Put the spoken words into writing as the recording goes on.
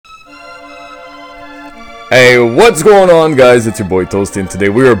Hey, what's going on, guys? It's your boy Tostyy, and today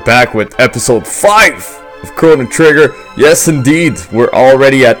we are back with episode 5 of Chrono Trigger. Yes, indeed, we're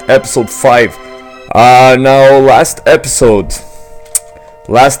already at episode 5. Now, last episode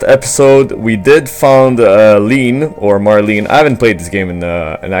we did found Lean, or Marlene. I haven't played this game in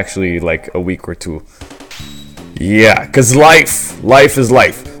actually like a week or two. Yeah, cause life is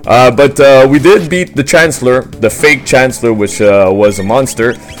life. But we did beat the Chancellor, the fake Chancellor, which was a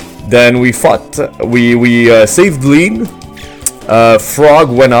monster. Then we fought, we saved Lean. Frog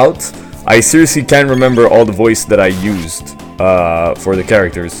went out. I seriously can't remember all the voice that I used for the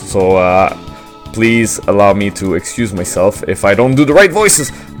characters. So please allow me to excuse myself if I don't do the right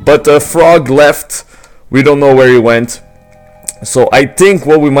voices. But Frog left. We don't know where he went. So I think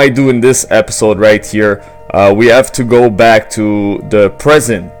what we might do in this episode right here, we have to go back to the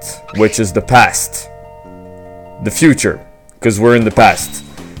present, which is the past. The future, because we're in the past.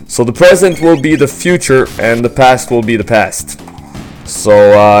 So the present will be the future, and the past will be the past. So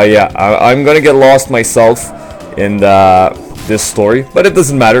yeah, I'm gonna get lost myself in this story, but it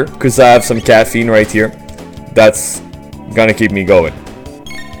doesn't matter because I have some caffeine right here. That's gonna keep me going.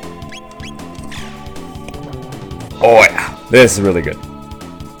 Oh yeah, this is really good.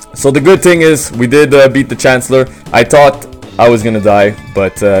 So the good thing is we did beat the Chancellor. I thought I was gonna die,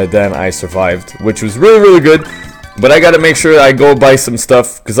 but then I survived, which was really good. But I gotta make sure I go buy some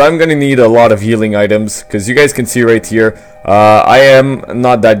stuff, because I'm gonna need a lot of healing items, because you guys can see right here, I am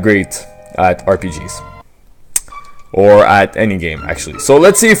not that great at RPGs. Or at any game, actually. So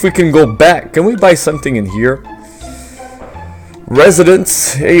let's see if we can go back. Can we buy something in here?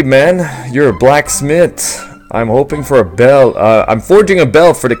 Residence. Hey man, you're a blacksmith. I'm hoping for a bell. I'm forging a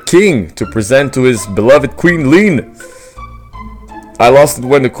bell for the king to present to his beloved Queen Lean. I lost it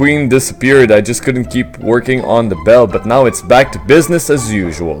when the queen disappeared. I just couldn't keep working on the bell, but now it's back to business as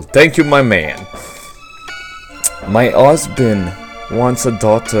usual. Thank you, my man. My husband wants a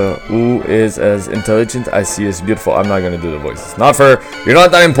daughter who is as intelligent as she is beautiful. I'm not gonna do the voices. Not for you're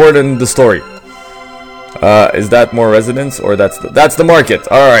not that important in the story. Is that more residents, or that's the market?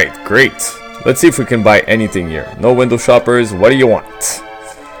 All right, great. Let's see if we can buy anything here. No window shoppers. What do you want?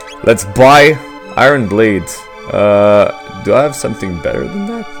 Let's buy iron blade. Do I have something better than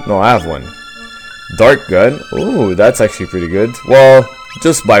that? No, I have one. Dark gun. Ooh, that's actually pretty good. Well,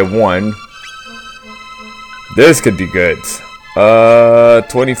 just buy one. This could be good.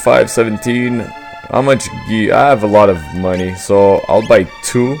 25, 17. How much? I have a lot of money, so I'll buy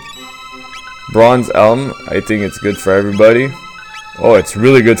 2. Bronze elm. I think it's good for everybody. Oh, it's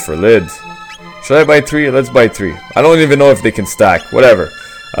really good for lid. Should I buy 3? Let's buy 3. I don't even know if they can stack. Whatever.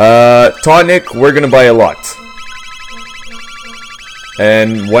 Tonic. We're gonna buy a lot.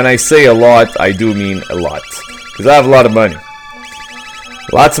 And when I say a lot, I do mean a lot. Because I have a lot of money.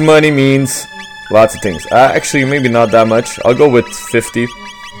 Lots of money means lots of things. Actually, maybe not that much. I'll go with 50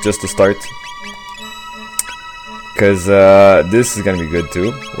 just to start. Because this is going to be good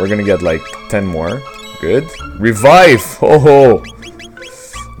too. We're going to get like 10 more. Good. Revive! Oh!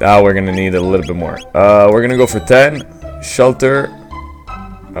 Now we're going to need a little bit more. We're going to go for 10. Shelter.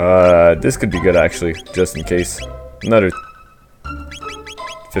 This could be good actually, just in case. Another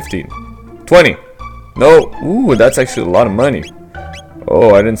 15. 20. No. Ooh, that's actually a lot of money.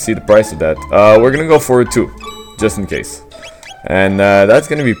 Oh, I didn't see the price of that. We're gonna go for 2, just in case. And that's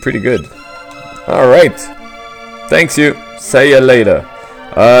gonna be pretty good. Alright. Thanks you. See ya later.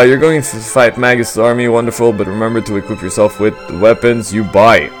 You're going to fight Magus' army. Wonderful, but remember to equip yourself with the weapons you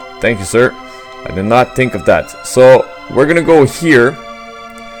buy. Thank you, sir. I did not think of that. So, we're gonna go here.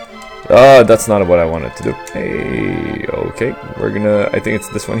 That's not what I wanted to do. Hey, okay. We're gonna, I think it's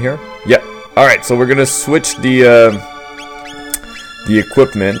this one here. Yeah. Alright, so we're gonna switch the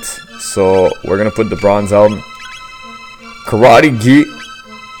equipment. So we're gonna put the bronze helm, karate gi,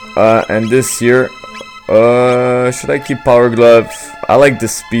 and this here. Should I keep power glove? I like the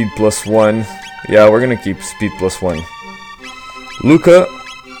speed +1. Yeah, we're gonna keep speed +1. Luca,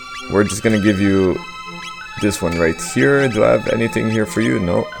 we're just gonna give you this one right here. Do I have anything here for you?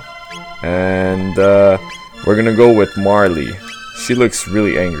 No. And we're gonna go with Marle. She looks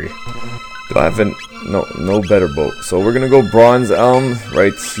really angry. Do I have no better bow? So we're gonna go bronze elm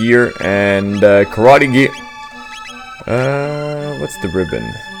right here, and karate gi. What's the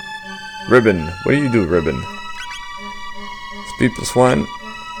ribbon? Ribbon. What do you do, ribbon? Speed +1.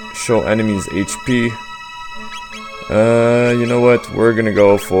 Show enemies HP. You know what? We're gonna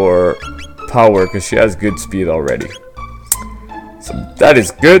go for power because she has good speed already. So that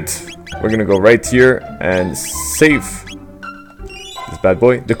is good. We're gonna go right here and save this bad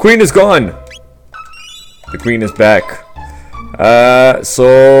boy. The queen is gone. The queen is back.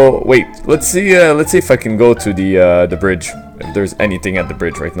 So wait, let's see if I can go to the bridge. If there's anything at the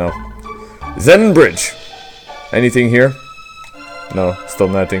bridge right now. Zen Bridge. Anything here? No, still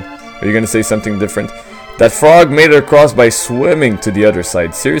nothing. Are you gonna say something different? That frog made it across by swimming to the other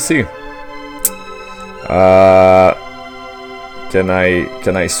side. Seriously? Can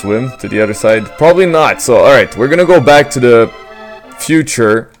I swim to the other side? Probably not. So alright, we're gonna go back to the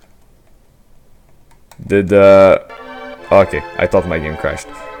future. Okay, I thought my game crashed.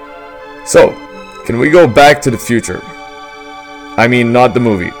 So, can we go back to the future? I mean, not the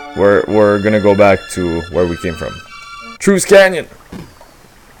movie. We're gonna go back to where we came from. Truce Canyon!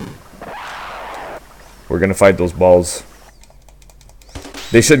 We're gonna fight those balls.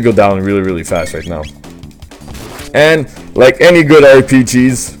 They should go down really, really fast right now. And, like any good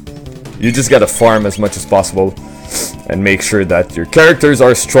RPGs, you just gotta farm as much as possible and make sure that your characters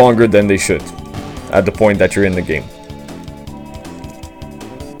are stronger than they should at the point that you're in the game.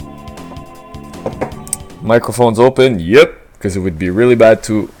 Microphone's open? Yep, because it would be really bad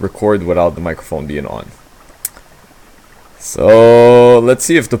to record without the microphone being on. So, let's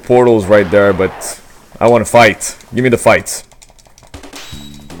see if the portal's right there, but I want to fight. Give me the fights.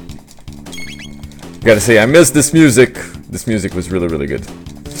 Gotta say, I missed this music. This music was really, really good.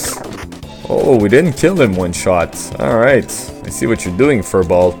 Oh, we didn't kill him one shot. Alright, I see what you're doing,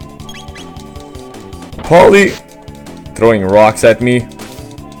 Furball. Polly! Throwing rocks at me.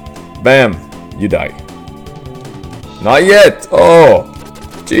 Bam! You die. Not yet! Oh!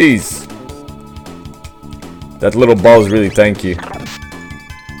 Jeez. That little ball is really tanky.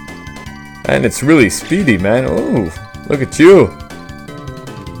 And it's really speedy, man. Oh, look at you.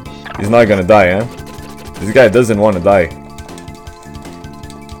 He's not gonna die, huh? This guy doesn't want to die.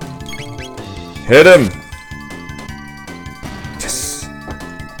 Hit him! Yes!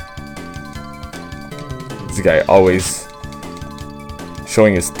 This guy always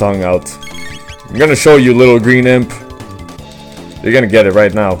showing his tongue out. I'm gonna show you, little green imp. You're gonna get it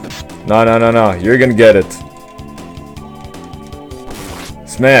right now. No, no, no, no. You're gonna get it.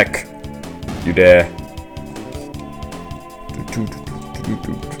 Smack. You dare.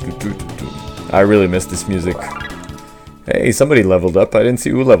 I really miss this music. Hey, somebody leveled up. I didn't see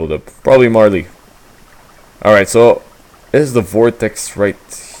who leveled up. Probably Marle. Alright, so is the vortex right?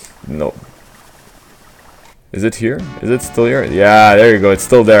 No. Is it here? Is it still here? Yeah, there you go. It's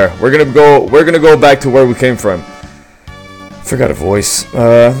still there. We're gonna go back to where we came from. Forgot a voice.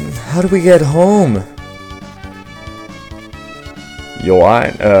 How do we get home?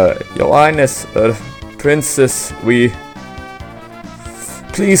 Johannes, Princess,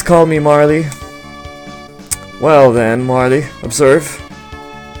 please call me Marle. Well then, Marle, observe.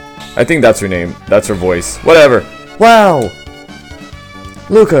 I think that's her name. That's her voice. Whatever. Wow!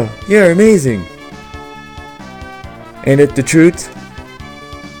 Luca, you're amazing. Ain't it the truth?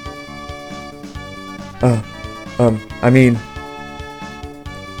 I mean,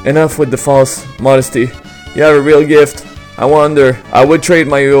 enough with the false modesty. You have a real gift. I wonder, I would trade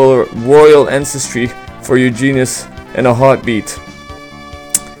my royal ancestry for your genius in a heartbeat.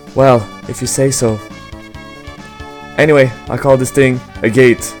 Well, if you say so. Anyway, I call this thing a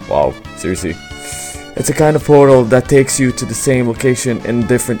gate. Wow, seriously. It's a kind of portal that takes you to the same location in a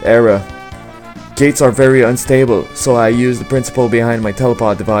different era. Gates are very unstable, so I use the principle behind my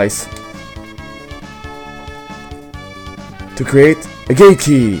teleport device to create a gate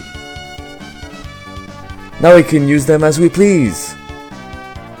key. Now we can use them as we please.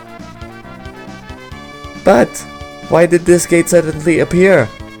 But why did this gate suddenly appear?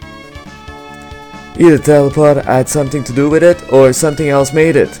 Either teleport had something to do with it, or something else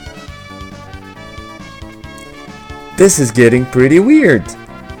made it. This is getting pretty weird.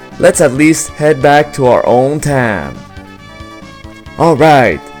 Let's at least head back to our own town.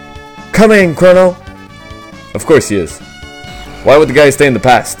 Alright. Come in, Chrono. Of course he is. Why would the guy stay in the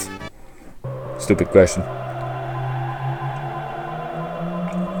past? Stupid question.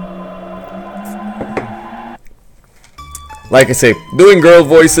 Like I say, doing girl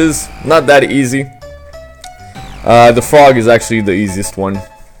voices, not that easy. The frog is actually the easiest one,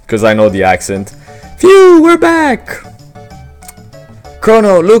 because I know the accent. Phew, we're back!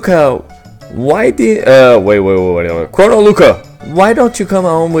 Chrono, Luca, why wait. Chrono, Luca, why don't you come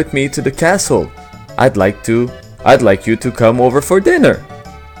home with me to the castle? I'd like you to come over for dinner.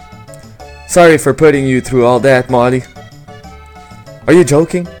 Sorry for putting you through all that, Marle. Are you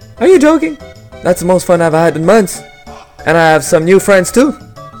joking? Are you joking? That's the most fun I've had in months. And I have some new friends too.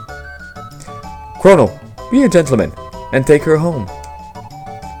 Chrono, be a gentleman and take her home.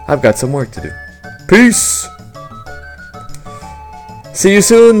 I've got some work to do. Peace. See you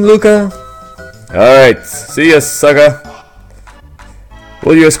soon, Luca. Alright, see ya, sucker.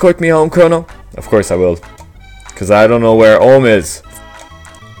 Will you escort me home, Chrono? Of course I will. Because I don't know where home is.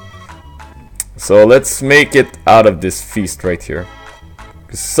 So let's make it out of this feast right here.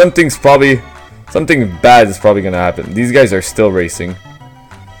 Because something bad is probably gonna happen. These guys are still racing.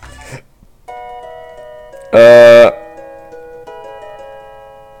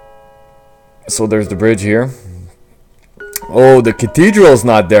 So there's the bridge here. Oh, the cathedral's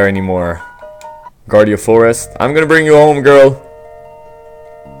not there anymore. Guardia Forest. I'm gonna bring you home, girl.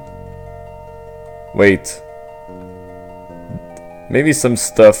 Wait. Maybe some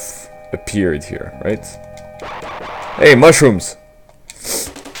stuff appeared here, right? Hey, mushrooms!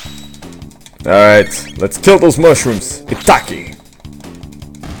 Alright, let's kill those mushrooms. Itaki!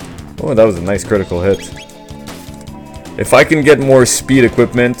 Oh, that was a nice critical hit. If I can get more speed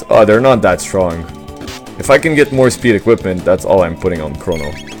equipment... Oh, they're not that strong. If I can get more speed equipment, that's all I'm putting on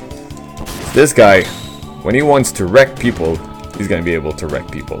Chrono. This guy, when he wants to wreck people, he's gonna be able to wreck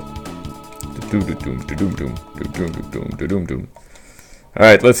people.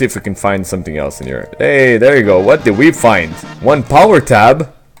 Alright, let's see if we can find something else in here. Hey, there you go. What did we find? One power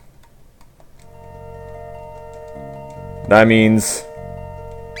tab. That means...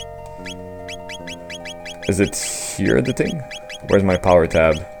 Is it here, the thing? Where's my power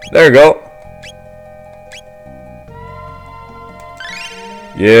tab? There you go.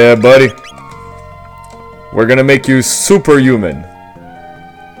 Yeah, buddy. We're gonna make you superhuman.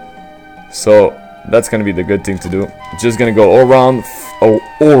 So that's gonna be the good thing to do. Just gonna go all around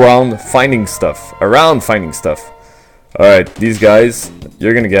finding stuff. Around finding stuff. Alright, these guys,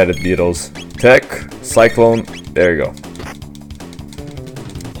 you're gonna get it, Beetles. Tech, Cyclone, there you go.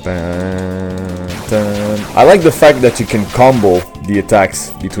 I like the fact that you can combo the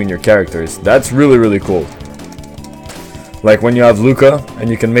attacks between your characters. That's really, really cool. Like when you have Luca and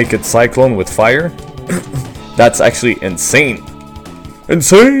you can make it Cyclone with fire. That's actually insane.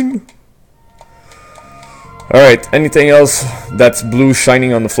 Insane! Alright, anything else that's blue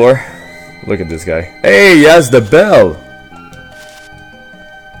shining on the floor? Look at this guy. Hey, he has the bell!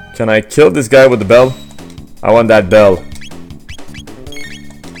 Can I kill this guy with the bell? I want that bell.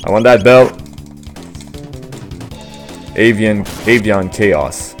 I want that bell. Avian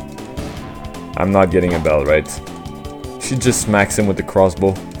Chaos. I'm not getting a bell, right? She just smacks him with the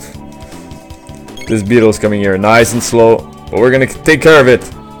crossbow. This beetle's coming here nice and slow, but we're gonna take care of it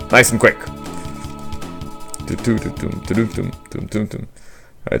nice and quick.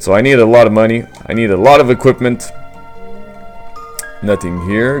 Alright, so I need a lot of money. I need a lot of equipment. Nothing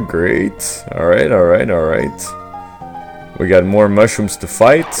here. Great. Alright, alright, alright. We got more mushrooms to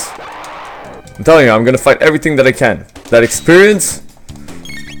fight. I'm telling you, I'm gonna fight everything that I can. That experience,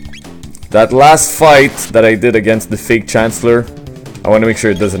 that last fight that I did against the fake Chancellor, I want to make sure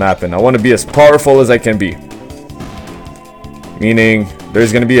it doesn't happen. I want to be as powerful as I can be. Meaning,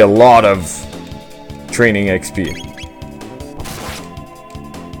 there's gonna be a lot of training XP.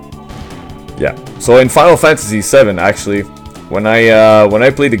 Yeah. So in Final Fantasy VII, actually, when I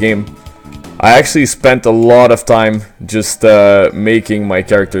played the game, I actually spent a lot of time just making my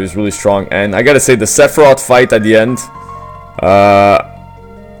characters really strong. And I gotta say, the Sephiroth fight at the end,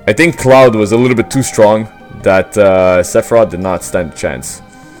 I think Cloud was a little bit too strong. That Sephiroth did not stand a chance.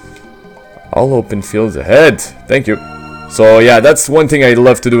 All open fields ahead. Thank you. So yeah, that's one thing I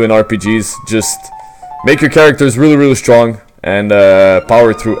love to do in RPGs. Just make your characters really, really strong and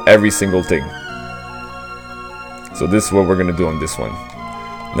power through every single thing. So this is what we're gonna do on this one.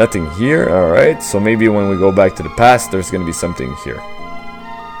 Nothing here. Alright, so maybe when we go back to the past, there's gonna be something here.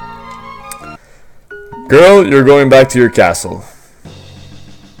 Girl, you're going back to your castle.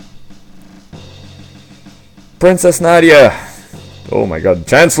 Princess Nadia! Oh my god,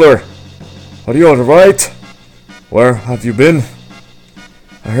 Chancellor! Are you alright? Where have you been?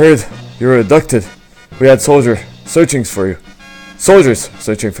 I heard you were abducted. We had soldiers searching for you. Soldiers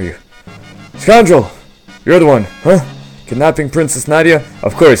searching for you. Scoundrel! You're the one, huh? Kidnapping Princess Nadia?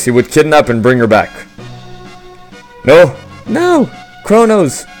 Of course, he would kidnap and bring her back. No? No!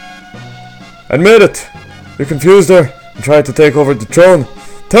 Chronos! Admit it! You confused her and tried to take over the throne.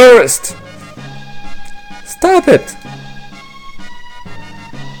 Terrorist! Stop it!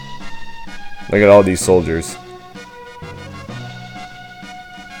 Look at all these soldiers.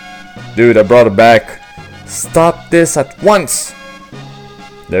 Dude, I brought it back. Stop this at once!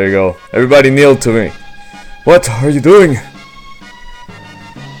 There you go. Everybody kneel to me. What are you doing?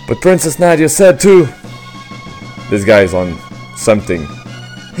 But Princess Nadia said too. This guy's on something.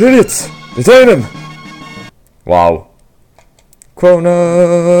 Idiots! Detain him! Wow.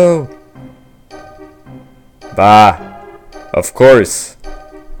 Chrono! Bah, of course.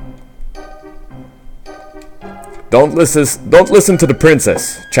 Don't listen to the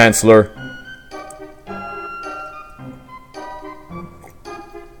princess, Chancellor.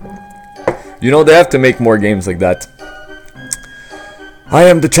 You know, they have to make more games like that. I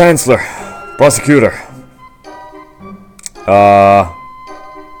am the Chancellor. Prosecutor.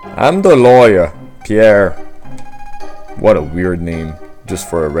 I'm the lawyer. Pierre. What a weird name. Just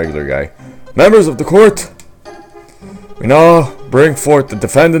for a regular guy. Members of the court. We now bring forth the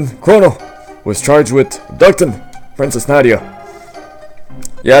defendant, Chrono, who is charged with abducting Princess Nadia.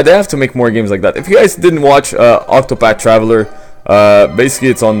 Yeah, they have to make more games like that. If you guys didn't watch Octopath Traveler, basically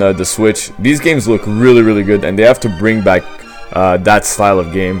it's on the Switch. These games look really, really good, and they have to bring back that style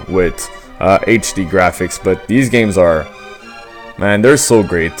of game with HD graphics. But these games are, man, they're so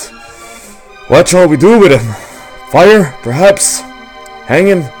great. What shall we do with him? Fire, perhaps? Hang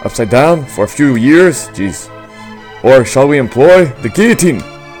him upside down for a few years? Jeez. Or shall we employ the guillotine?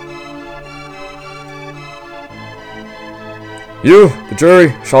 You, the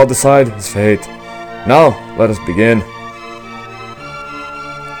jury, shall decide his fate. Now, let us begin.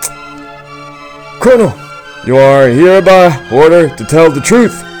 Chrono, you are hereby ordered to tell the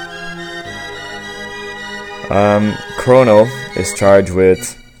truth. Chrono is charged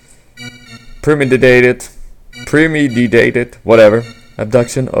with premeditated, whatever,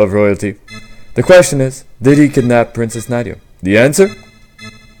 abduction of royalty. The question is, did he kidnap Princess Nadia? The answer?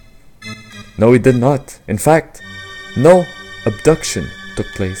 No, he did not. In fact, no abduction took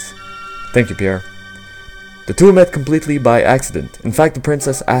place. Thank you, Pierre. The two met completely by accident. In fact, the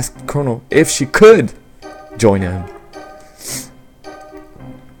princess asked Chrono if she could join him.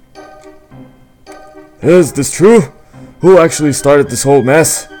 Is this true? Who actually started this whole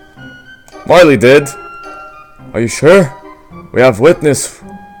mess? Marle did. Are you sure? We have witness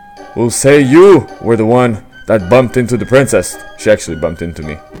who'll say you were the one that bumped into the princess. She actually bumped into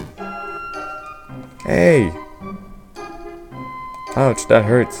me. Hey. Ouch, that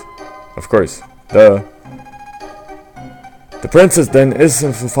hurts. Of course. The princess then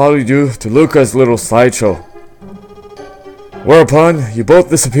instantly followed you to Luca's little slideshow. Whereupon, you both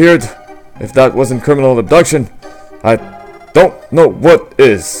disappeared. If that wasn't criminal abduction, I don't know what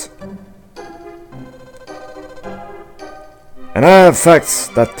is. And I have facts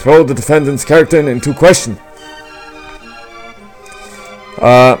that throw the defendant's character into question.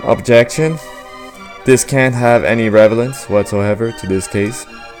 Objection. This can't have any relevance whatsoever to this case.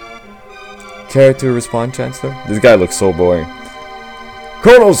 Care to respond, Chancellor? This guy looks so boring.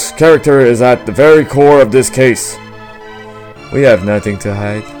 Chrono's character is at the very core of this case. We have nothing to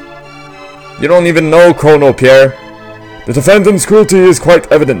hide. You don't even know Chrono, Pierre. The defendant's cruelty is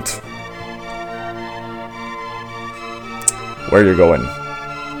quite evident. Where you going?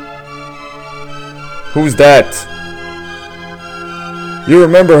 Who's that? You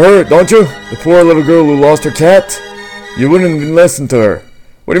remember her, don't you? The poor little girl who lost her cat? You wouldn't even listen to her.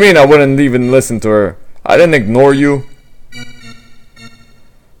 What do you mean I wouldn't even listen to her? I didn't ignore you.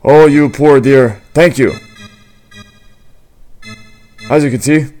 Oh, you poor dear. Thank you. As you can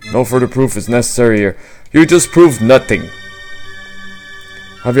see, no further proof is necessary here. You just proved nothing.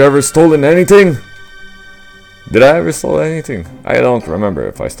 Have you ever stolen anything? Did I ever steal anything? I don't remember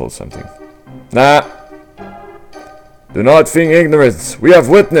if I stole something. Nah. Do not feign ignorance. We have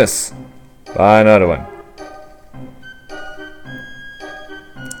witness. Buy another one.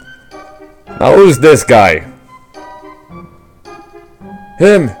 Now who's this guy?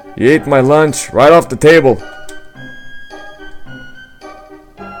 Him. He ate my lunch right off the table.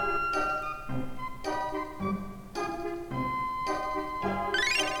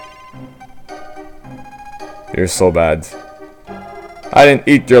 You're so bad. I didn't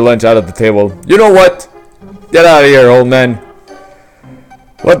eat your lunch out of the table. You know what? Get out of here, old man.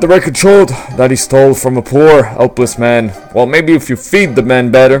 Let the record show that he stole from a poor, helpless man. Well, maybe if you feed the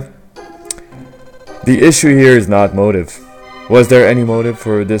man better. The issue here is not motive. Was there any motive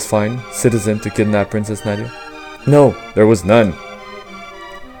for this fine citizen to kidnap Princess Nadia? No, there was none.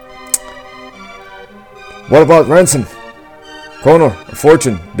 What about ransom? Chrono, a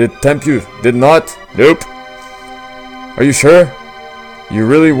fortune, did tempt you? Did not? Nope. Are you sure? You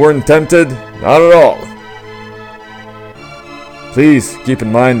really weren't tempted? Not at all. Please keep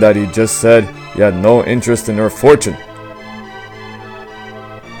in mind that he just said he had no interest in her fortune.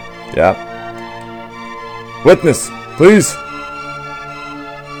 Yeah. Witness, please.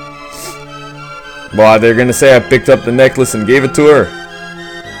 Well, they're gonna say I picked up the necklace and gave it to her.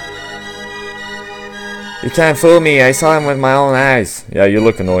 You can't fool me, I saw him with my own eyes. Yeah, you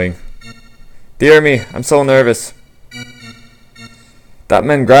look annoying. Dear me, I'm so nervous. That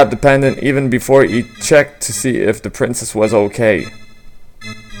man grabbed the pendant even before he checked to see if the princess was okay.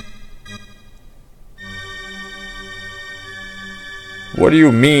 What do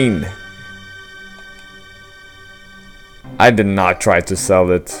you mean? I did not try to sell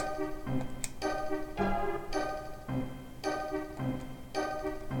it.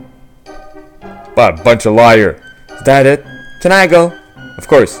 What a bunch of liar. Is that it? Can I go? Of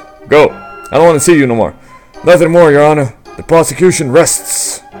course. Go. I don't want to see you no more. Nothing more, Your Honor. The prosecution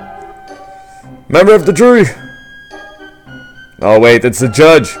rests. Member of the jury. Oh wait, it's the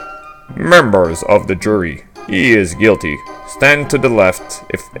judge. Members of the jury. He is guilty. Stand to the left.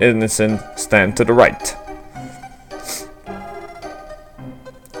 If innocent, stand to the right.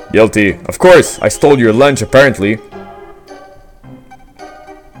 Guilty. Of course, I stole your lunch apparently.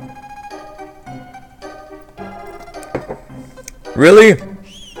 Really?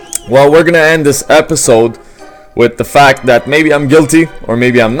 Well, we're gonna end this episode with the fact that maybe I'm guilty or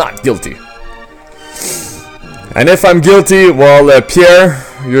maybe I'm not guilty. And if I'm guilty, well, Pierre,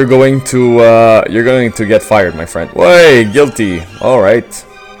 you're going to get fired, my friend. Way, guilty. All right.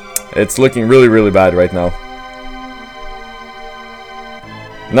 It's looking really, really bad right now.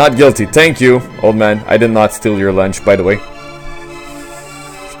 Not guilty. Thank you, old man. I did not steal your lunch, by the way.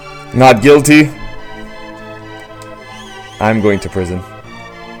 Not guilty. I'm going to prison.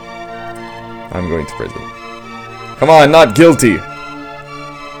 I'm going to prison. Come on, not guilty.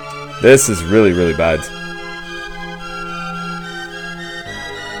 This is really, really bad.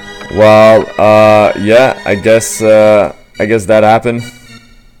 Well, yeah, I guess that happened.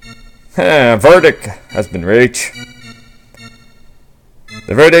 Verdict has been reached.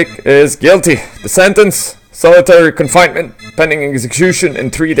 The verdict is guilty. The sentence, solitary confinement, pending execution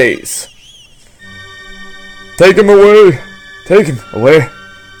in 3 days. Take him away. Take him away.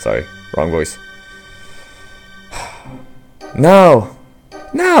 Sorry, wrong voice. No.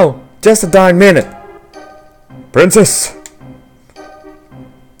 No, just a darn minute. Princess.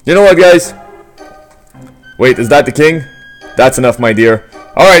 You know what, guys? Wait, is that the king? That's enough, my dear.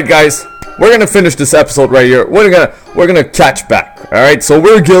 Alright, guys. We're gonna finish this episode right here. We're gonna catch back. Alright, so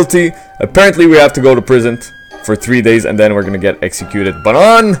we're guilty. Apparently we have to go to prison for 3 days and then we're gonna get executed. But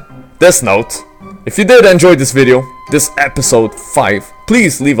on this note, if you did enjoy this video, this episode 5,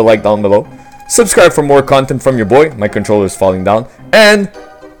 please leave a like down below. Subscribe for more content from your boy. My controller is falling down. And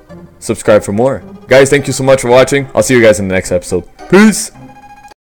subscribe for more. Guys, thank you so much for watching. I'll see you guys in the next episode. Peace!